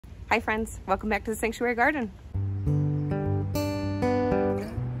Hi friends, welcome back to the Sanctuary Garden.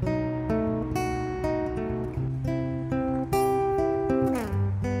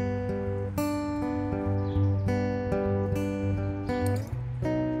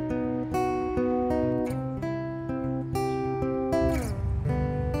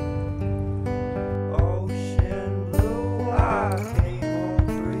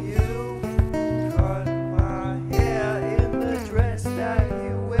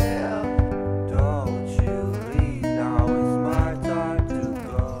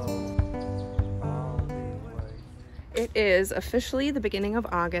 It is officially the beginning of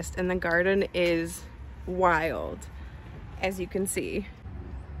August and the garden is wild, as you can see.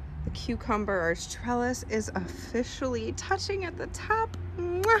 The cucumber arch trellis is officially touching at the top.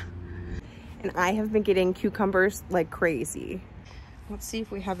 Mwah! And I have been getting cucumbers like crazy. Let's see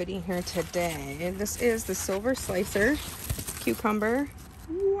if we have any here today. This is the silver slicer cucumber.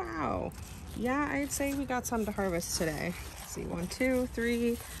 Wow. Yeah, I'd say we got some to harvest today. Let's see, 1, 2,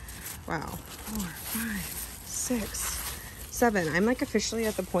 3. Wow. 4, 5, 6, 7. I'm like officially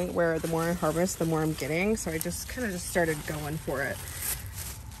at the point where the more I harvest, the more I'm getting. So I just kind of started going for it.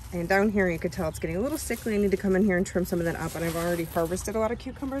 And down here, you could tell it's getting a little sickly. I need to come in here and trim some of that up. And I've already harvested a lot of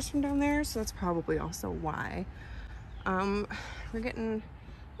cucumbers from down there. So that's probably also why. We're getting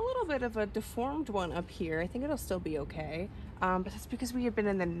a little bit of a deformed one up here. I think it'll still be okay. But that's because we have been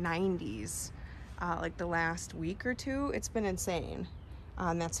in the 90s like the last week or two. It's been insane.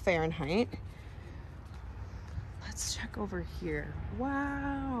 That's Fahrenheit. Let's check over here.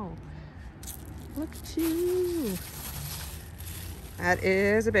 Wow. Look at you. That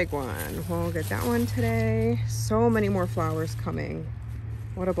is a big one. We'll get that one today. So many more flowers coming.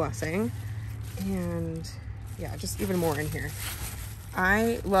 What a blessing. And yeah, just even more in here.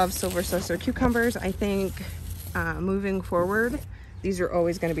 I love silver slicer cucumbers. I think moving forward, these are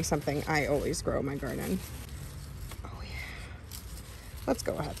always going to be something I always grow in my garden. Oh yeah. Let's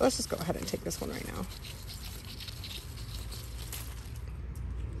go ahead. Let's just go ahead and take this one right now.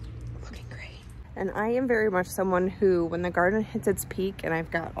 Looking great. And I am very much someone who, when the garden hits its peak and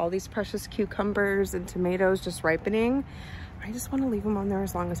I've got all these precious cucumbers and tomatoes just ripening, I just want to leave them on there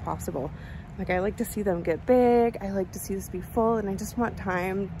as long as possible. Like, I like to see them get big. I like to see this be full, and I just want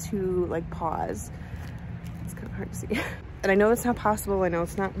time to like pause. It's kind of hard to see. And I know it's not possible. I know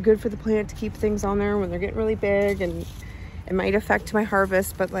it's not good for the plant to keep things on there when they're getting really big, and it might affect my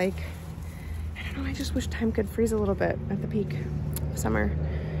harvest, but like, I don't know, I just wish time could freeze a little bit at the peak of summer.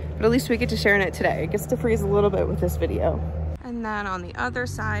 But at least we get to share in it today. It gets to freeze a little bit with this video. And then on the other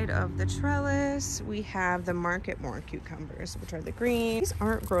side of the trellis, we have the Marketmore cucumbers, which are the green. These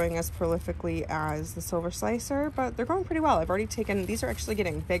aren't growing as prolifically as the silver slicer, but they're growing pretty well. I've already taken, these are actually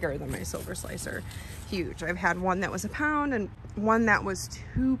getting bigger than my silver slicer. Huge. I've had one that was 1 pound and one that was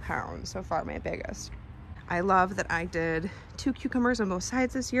 2 pounds so far, my biggest. I love that I did 2 cucumbers on both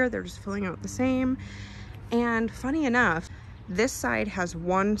sides this year. They're just filling out the same. And funny enough, this side has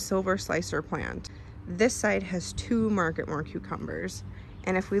 1 silver slicer plant. This side has 2 Marketmore cucumbers.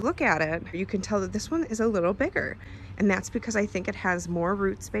 And if we look at it, you can tell that this one is a little bigger. And that's because I think it has more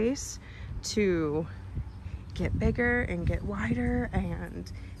root space to get bigger and get wider.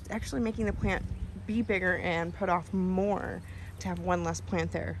 And it's actually making the plant be bigger and put off more to have 1 less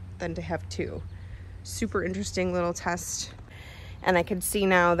plant there than to have 2. Super interesting little test. And I can see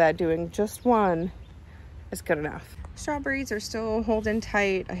now that doing just 1 is good enough. Strawberries are still holding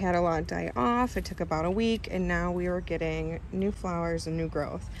tight. I had a lot die off. It took about a week, and now we are getting new flowers and new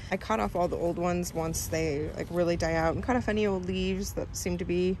growth. I cut off all the old ones once they like really die out, and cut off any old leaves that seem to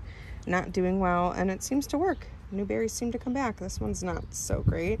be not doing well, and it seems to work. New berries seem to come back. This one's not so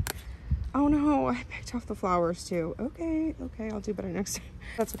great. Oh no, I picked off the flowers too. Okay, I'll do better next time.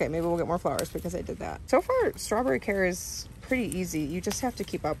 That's okay, maybe we'll get more flowers because I did that. So far, strawberry care is pretty easy. You just have to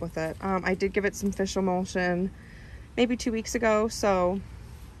keep up with it. I did give it some fish emulsion maybe 2 weeks ago, so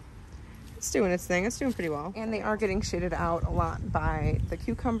it's doing its thing. It's doing pretty well. And they are getting shaded out a lot by the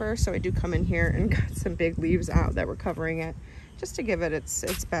cucumber, so I do come in here and got some big leaves out that were covering it just to give it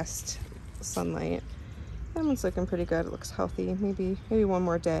its best sunlight. That one's looking pretty good. It looks healthy. Maybe 1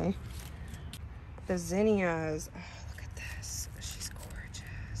 more day. The zinnias. Oh, look at this. She's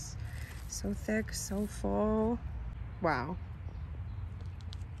gorgeous. So thick, so full. Wow.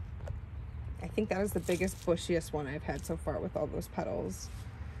 I think that is the biggest, bushiest one I've had so far with all those petals.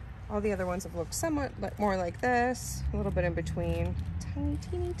 All the other ones have looked somewhat more like this, a little bit in between. Tiny,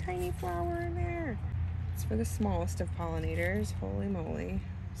 teeny, tiny flower in there. It's for the smallest of pollinators. Holy moly,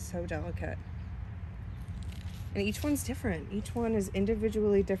 so delicate. And each one's different. Each one is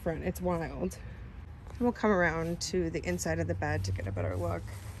individually different. It's wild. And we'll come around to the inside of the bed to get a better look.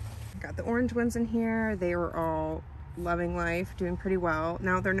 Got the orange ones in here. They were all loving life, doing pretty well.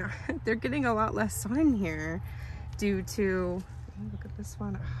 Now they're not, they're getting a lot less sun here due to, oh, look at this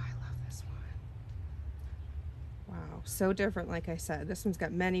one. Oh, I love this one. Wow, so different. Like I said, this one's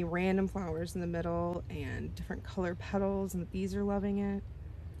got many random flowers in the middle and different color petals, and the bees are loving it.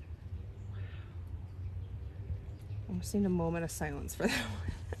 Wow. Almost need a moment of silence for that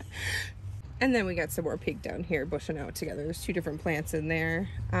one. And then we got some more pink down here bushing out together. There's two different plants in there.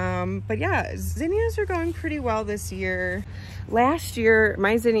 But yeah, zinnias are going pretty well this year. Last year,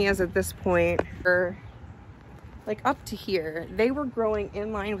 my zinnias at this point were like up to here. They were growing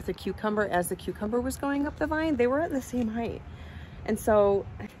in line with the cucumber as the cucumber was going up the vine. They were at the same height. And so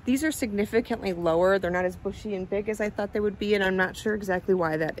these are significantly lower. They're not as bushy and big as I thought they would be, and I'm not sure exactly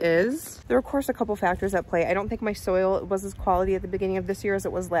why that is. There are, of course, a couple factors at play. I don't think my soil was as quality at the beginning of this year as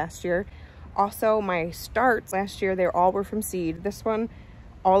it was last year. Also, my starts last year, they all were from seed. This one,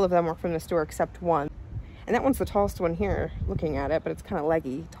 all of them were from the store except one. And that one's the tallest one here, looking at it, but it's kind of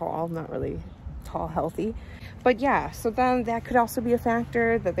leggy, tall, not really tall, healthy. But yeah, so then that could also be a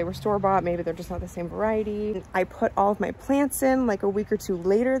factor that they were store-bought. Maybe they're just not the same variety. I put all of my plants in like a week or two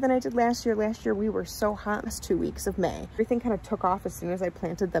later than I did last year. Last year, we were so hot this 2 weeks of May. Everything kind of took off as soon as I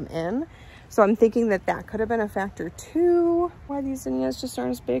planted them in. So I'm thinking that that could have been a factor too, why these zinnias just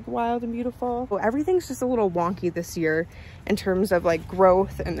aren't as big, wild, and beautiful. Well, everything's just a little wonky this year in terms of like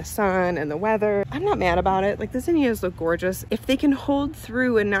growth and the sun and the weather. I'm not mad about it. Like, the zinnias look gorgeous. If they can hold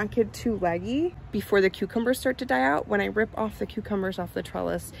through and not get too leggy before the cucumbers start to die out, when I rip off the cucumbers off the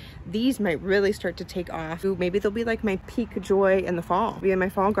trellis, these might really start to take off. Ooh, maybe they'll be like my peak joy in the fall. In my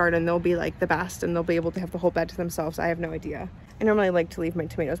fall garden, they'll be like the best, and they'll be able to have the whole bed to themselves. I have no idea. I normally like to leave my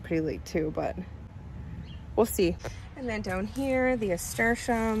tomatoes pretty late too, but we'll see. And then down here, the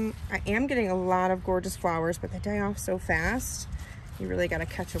nasturtium. I am getting a lot of gorgeous flowers, but they die off so fast. You really got to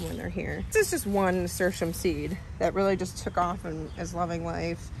catch them when they're here. This is just one nasturtium seed that really just took off and is loving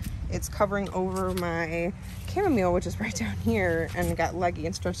life. It's covering over my chamomile, which is right down here, and got leggy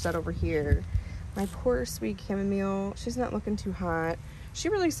and stretched out over here. My poor sweet chamomile, she's not looking too hot. She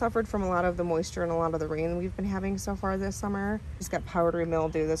really suffered from a lot of the moisture and a lot of the rain we've been having so far this summer. She's got powdery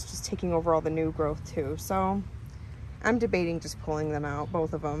mildew that's just taking over all the new growth too. So I'm debating just pulling them out,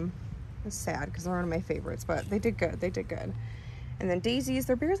 both of them. It's sad because they're one of my favorites, but they did good. They did good. And then daisies,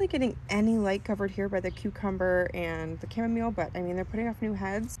 they're barely getting any light covered here by the cucumber and the chamomile, but I mean, they're putting off new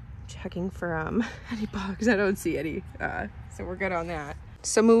heads. Checking for any bugs. I don't see any. So we're good on that.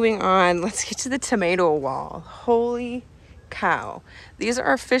 So moving on, let's get to the tomato wall. Holy cow. These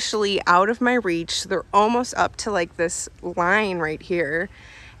are officially out of my reach. They're almost up to like this line right here.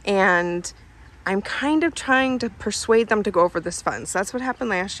 And I'm kind of trying to persuade them to go over this fence. That's what happened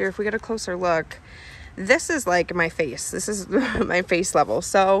last year. If we get a closer look, this is like my face. This is my face level.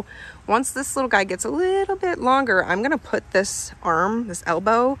 So once this little guy gets a little bit longer, I'm going to put this arm, this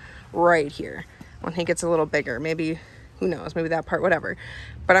elbow right here. When he gets a little bigger, maybe, who knows, maybe that part, whatever.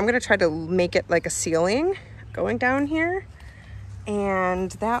 But I'm going to try to make it like a ceiling going down here.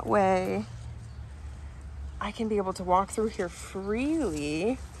 And that way I can be able to walk through here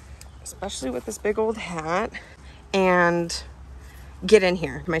freely, especially with this big old hat, and get in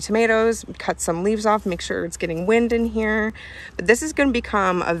here. My tomatoes, cut some leaves off, make sure it's getting wind in here. But this is going to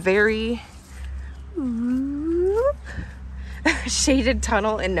become a very shaded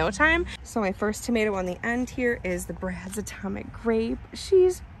tunnel in no time. So my first tomato on the end here is the Brad's Atomic Grape.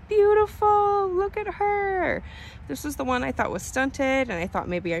 She's beautiful. Look at her. This is the one I thought was stunted, and I thought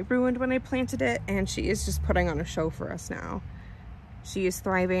maybe I ruined when I planted it, and she is just putting on a show for us now. She is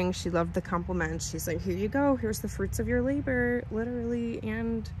thriving. She loved the compliments. She's like, here you go. Here's the fruits of your labor, literally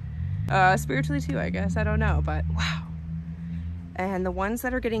and spiritually too, I guess. I don't know, but wow. And the ones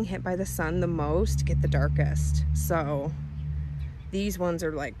that are getting hit by the sun the most get the darkest. So these ones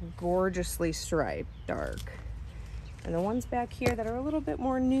are like gorgeously striped dark. And the ones back here that are a little bit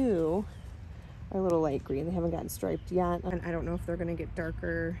more new are a little light green. They haven't gotten striped yet. And I don't know if they're gonna get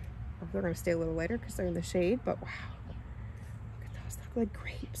darker or if they're gonna stay a little lighter because they're in the shade, but wow. Like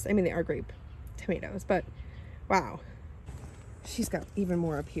grapes. I mean, they are grape tomatoes, but wow. She's got even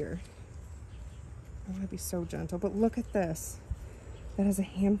more up here. I want to be so gentle, but look at this. That is a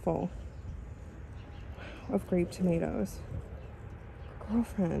handful of grape tomatoes.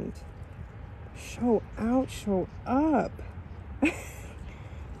 Girlfriend, show out, show up. I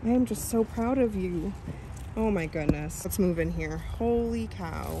am just so proud of you. Oh my goodness. Let's move in here. Holy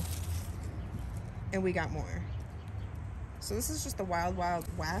cow. And we got more. So this is just the wild, wild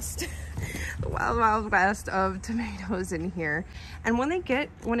west. The wild, wild west of tomatoes in here. And when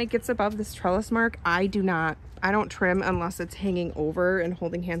it gets above this trellis mark, I don't trim unless it's hanging over and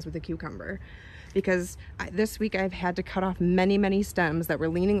holding hands with the cucumber. Because this week I've had to cut off many, many stems that were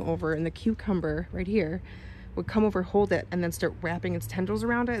leaning over, and the cucumber right here would come over, hold it, and then start wrapping its tendrils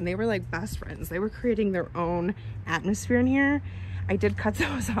around it. And they were like best friends. They were creating their own atmosphere in here. I did cut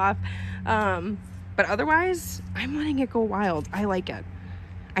those off. But otherwise, I'm letting it go wild. I like it.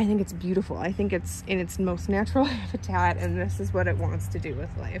 I think it's beautiful. I think it's in its most natural habitat, and this is what it wants to do with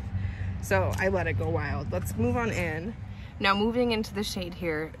life. So I let it go wild. Let's move on in. Now moving into the shade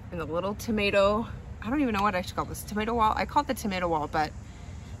here in the little tomato, I don't even know what I should call this, tomato wall. I call it the tomato wall, but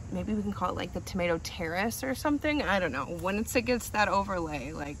maybe we can call it like the tomato terrace or something. I don't know. Once it gets that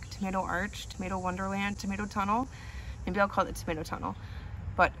overlay, like tomato arch, tomato wonderland, tomato tunnel, maybe I'll call it tomato tunnel.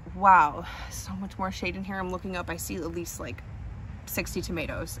 But wow, so much more shade in here. I'm looking up, I see at least like 60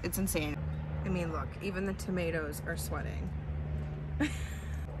 tomatoes. It's insane. I mean, look, even the tomatoes are sweating.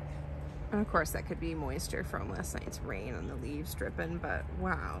 And of course that could be moisture from last night's rain and the leaves dripping, but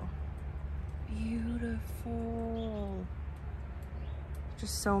wow. Beautiful.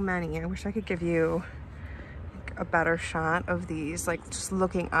 Just so many. I wish I could give you like a better shot of these, like just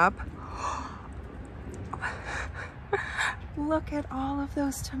looking up. Look at all of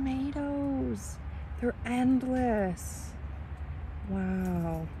those tomatoes. They're endless.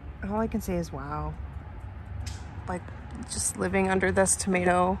 Wow. All I can say is wow. Like just living under this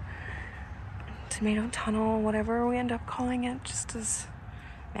tomato tunnel, whatever we end up calling it, just is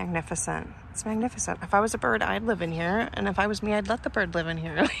magnificent. It's magnificent. If I was a bird, I'd live in here. And if I was me, I'd let the bird live in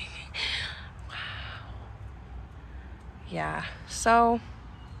here. Wow. Yeah. So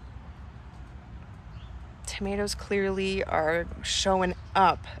tomatoes clearly are showing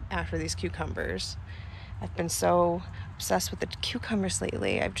up after these cucumbers. I've been so obsessed with the cucumbers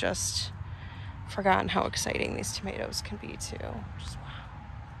lately. I've just forgotten how exciting these tomatoes can be too. Just wow.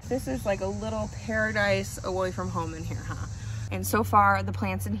 This is like a little paradise away from home in here, huh? And so far the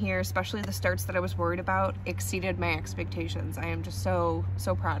plants in here, especially the starts that I was worried about, exceeded my expectations. I am just so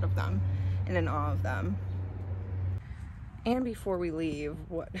proud of them and in awe of them. And before we leave,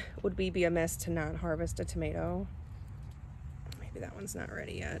 what would we be amiss to not harvest a tomato? Maybe that one's not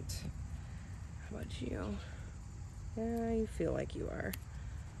ready yet. How about you? Yeah, you feel like you are.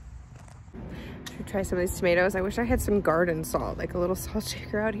 Should we try some of these tomatoes? I wish I had some garden salt, like a little salt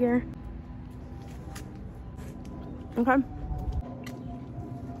shaker out here. Okay.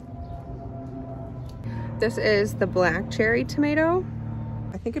 This is the black cherry tomato.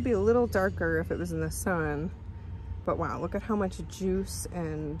 I think it'd be a little darker if it was in the sun. But wow, look at how much juice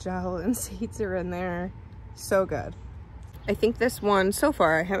and gel and seeds are in there. So good. I think this one, so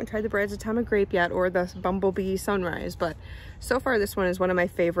far, I haven't tried the Brad's Atomic Grape yet or the Bumblebee Sunrise, but so far this one is one of my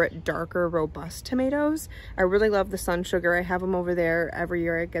favorite darker, robust tomatoes. I really love the Sun Sugar. I have them over there every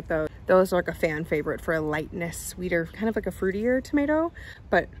year. I get those. Those are like a fan favorite for a lightness, sweeter, kind of like a fruitier tomato.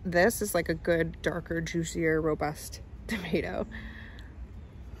 But this is like a good, darker, juicier, robust tomato.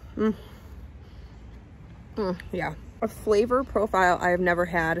 Yeah. A flavor profile I have never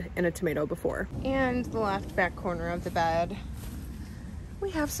had in a tomato before. And the left back corner of the bed,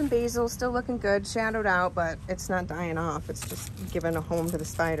 we have some basil still looking good, shadowed out, but it's not dying off. It's just giving a home to the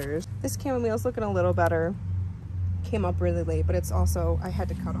spiders. This chamomile's looking a little better. Came up really late, but it's also, I had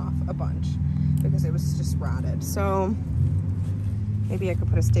to cut off a bunch because it was just rotted. So maybe I could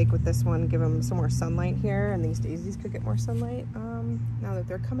put a stake with this one, give them some more sunlight here, and these daisies could get more sunlight now that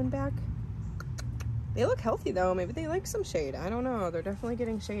they're coming back. They look healthy though. Maybe they like some shade. I don't know. They're definitely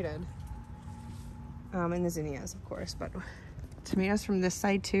getting shaded. And the zinnias, of course, but tomatoes from this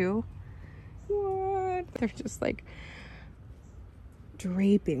side too. What? They're just like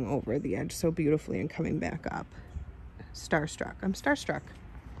draping over the edge so beautifully and coming back up. Starstruck. I'm starstruck.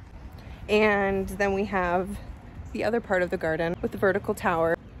 And then we have the other part of the garden with the vertical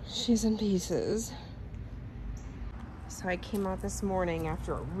tower. She's in pieces. So I came out this morning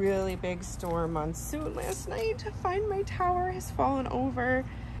after a really big storm monsoon last night to find my tower has fallen over.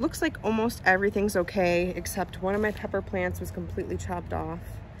 Looks like almost everything's okay, except one of my pepper plants was completely chopped off,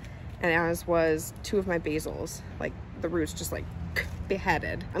 and as was two of my basils. Like the roots just like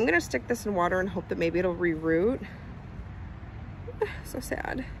beheaded. I'm gonna stick this in water and hope that maybe it'll reroot. So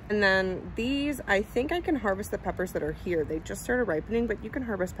sad. And then these, I think I can harvest the peppers that are here. They just started ripening, but you can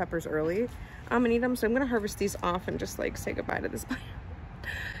harvest peppers early and eat them. So I'm gonna harvest these off and just like say goodbye to this plant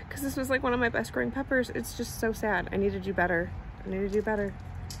because this was like one of my best growing peppers. It's just so sad. I need to do better. I need to do better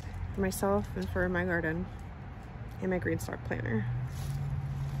for myself and for my garden and my green stalk planter.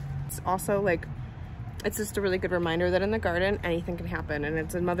 It's also like it's just a really good reminder that in the garden, anything can happen, and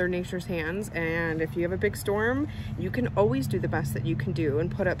it's in Mother Nature's hands. And if you have a big storm, you can always do the best that you can do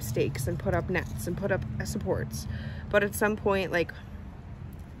and put up stakes and put up nets and put up supports. But at some point, like,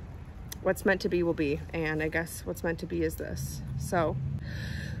 what's meant to be will be. And I guess what's meant to be is this. So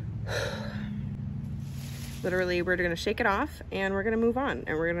literally, we're gonna shake it off and we're gonna move on,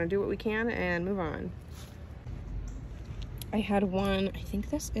 and we're gonna do what we can and move on. I had one, I think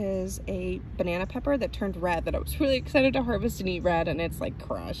this is a banana pepper that turned red that I was really excited to harvest and eat red, and it's like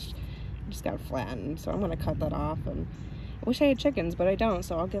crushed. It just got flattened, so I'm gonna cut that off. And I wish I had chickens, but I don't,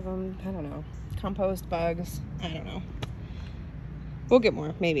 so I'll give them, I don't know, compost, bugs, I don't know. We'll get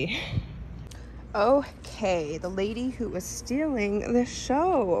more, maybe. Okay, the lady who was stealing the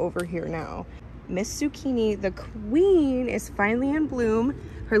show over here now. Miss Zucchini, the queen, is finally in bloom.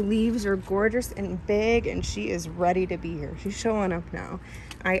 Her leaves are gorgeous and big, and she is ready to be here. She's showing up now.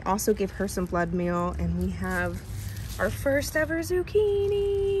 I also gave her some blood meal, and we have our first ever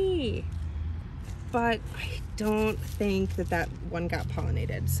zucchini. But I don't think that that one got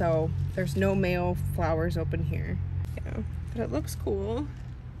pollinated, so there's no male flowers open here. Yeah, but it looks cool.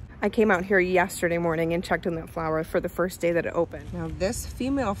 I came out here yesterday morning and checked on that flower for the first day that it opened. Now this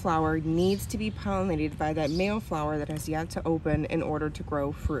female flower needs to be pollinated by that male flower that has yet to open in order to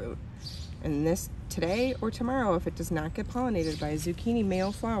grow fruit. And this today or tomorrow, if it does not get pollinated by a zucchini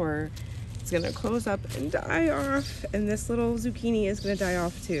male flower, it's gonna close up and die off. And this little zucchini is gonna die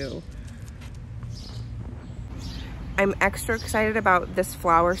off too. I'm extra excited about this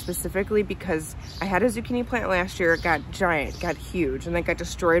flower specifically because I had a zucchini plant last year. It got giant, got huge, and then got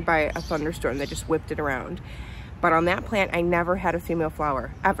destroyed by a thunderstorm that just whipped it around. But on that plant, I never had a female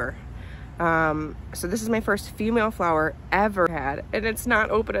flower, ever. So this is my first female flower ever had, and it's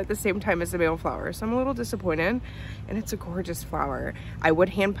not open at the same time as the male flower. So I'm a little disappointed, and it's a gorgeous flower. I would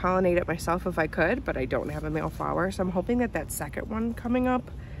hand pollinate it myself if I could, but I don't have a male flower. So I'm hoping that that second one coming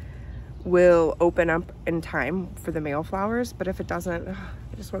up will open up in time for the male flowers. But if it doesn't,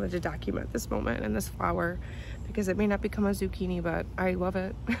 I just wanted to document this moment and this flower because it may not become a zucchini, but I love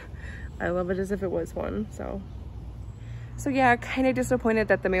it. I love it as if it was one. So yeah, kind of disappointed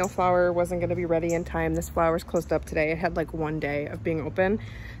that the male flower wasn't going to be ready in time. This flower's closed up today. It had like one day of being open.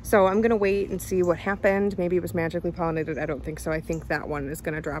 So I'm going to wait and see what happened. Maybe it was magically pollinated. I don't think so. I think that one is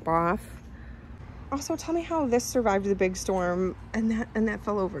going to drop off. Also, tell me how this survived the big storm and that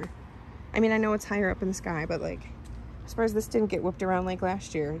fell over. I mean, I know it's higher up in the sky, but like, as far as this didn't get whipped around like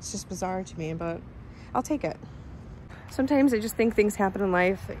last year, it's just bizarre to me, but I'll take it. Sometimes I just think things happen in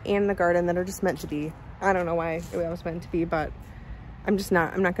life and the garden that are just meant to be. I don't know why it was meant to be, but I'm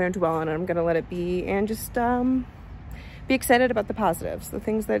not going to dwell on it. I'm going to let it be and just be excited about the positives, the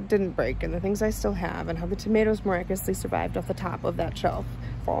things that didn't break and the things I still have, and how the tomatoes miraculously survived off the top of that shelf,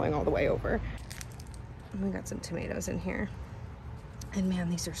 falling all the way over. And we got some tomatoes in here. And man,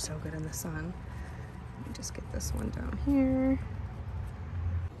 these are so good in the sun. Let me just get this one down here.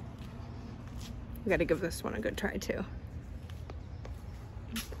 We got to give this one a good try too.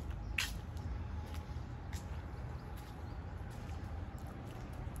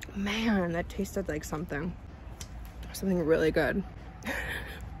 Man, that tasted like something really good.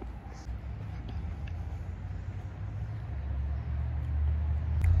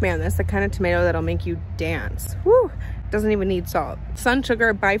 Man, that's the kind of tomato that'll make you dance. Woo! Doesn't even need salt. Sun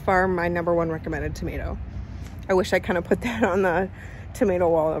Sugar, by far my #1 recommended tomato. I wish I kind of put that on the tomato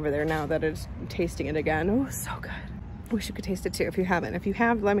wall over there now that it's tasting it again. Oh, so good. Wish you could taste it too if you haven't. If you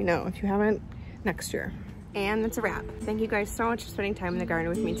have, let me know. If you haven't, next year. And that's a wrap. Thank you guys so much for spending time in the garden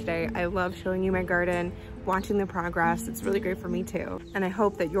with me today. I love showing you my garden, watching the progress. It's really great for me too. And I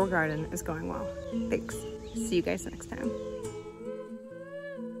hope that your garden is going well. Thanks. See you guys next time.